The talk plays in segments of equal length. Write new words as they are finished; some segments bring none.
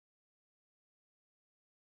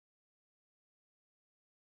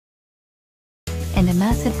and a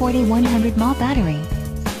massive 4100 mAh battery.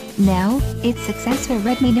 Now, its successor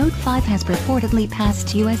Redmi Note 5 has reportedly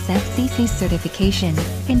passed US FCC certification,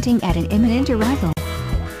 hinting at an imminent arrival.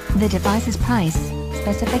 The device's price,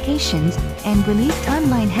 specifications, and release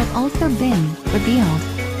timeline have also been revealed.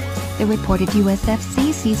 The reported US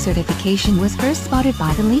FCC certification was first spotted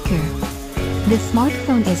by the leaker. The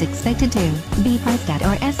smartphone is expected to be priced at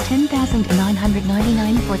Rs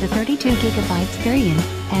 10,999 for the 32GB variant,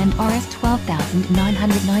 and Rs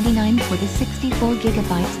 12,999 for the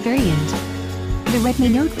 64GB variant. The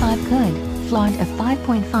Redmi Note 5 could flaunt a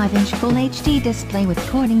 5.5-inch Full HD display with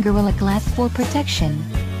Corning Gorilla Glass 4 protection.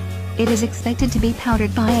 It is expected to be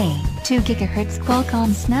powered by a 2 GHz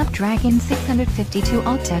Qualcomm Snapdragon 652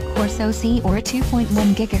 octa-core SoC or a 2.1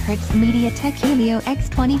 GHz MediaTek Helio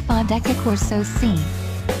X25 deca-core SoC.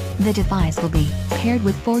 The device will be paired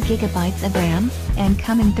with 4 GB of RAM, and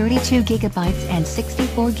come in 32 GB and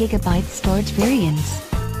 64 GB storage variants.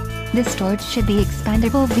 The storage should be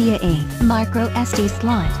expandable via a micro SD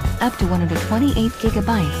slot, up to 128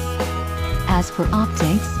 GB. As for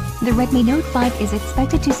optics, the Redmi Note 5 is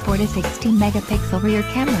expected to sport a 16-megapixel rear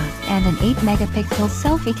camera, and an 8-megapixel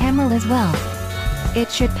selfie camera as well.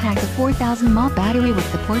 It should pack a 4000 mAh battery with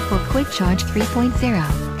support for Quick Charge 3.0.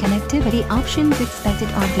 Connectivity options expected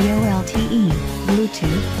are VoLTE,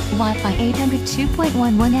 Bluetooth, Wi-Fi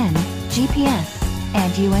 802.11n, GPS,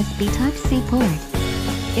 and USB Type-C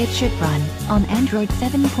port. It should run on Android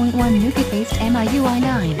 7.1 Nougat-based MIUI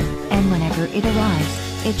 9, and whenever it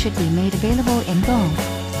arrives, it should be made available in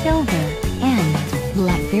both silver and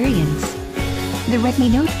black variants. The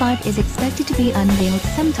Redmi Note 5 is expected to be unveiled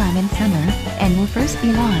sometime in summer, and will first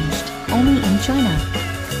be launched only in China.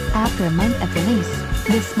 After a month of release,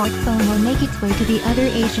 the smartphone will make its way to the other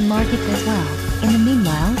Asian markets as well. In the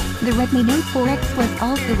meanwhile, the Redmi Note 4X was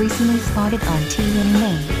also recently spotted on TV in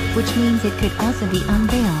May, which means it could also be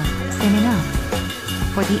unveiled soon enough.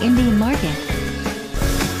 For the Indian market,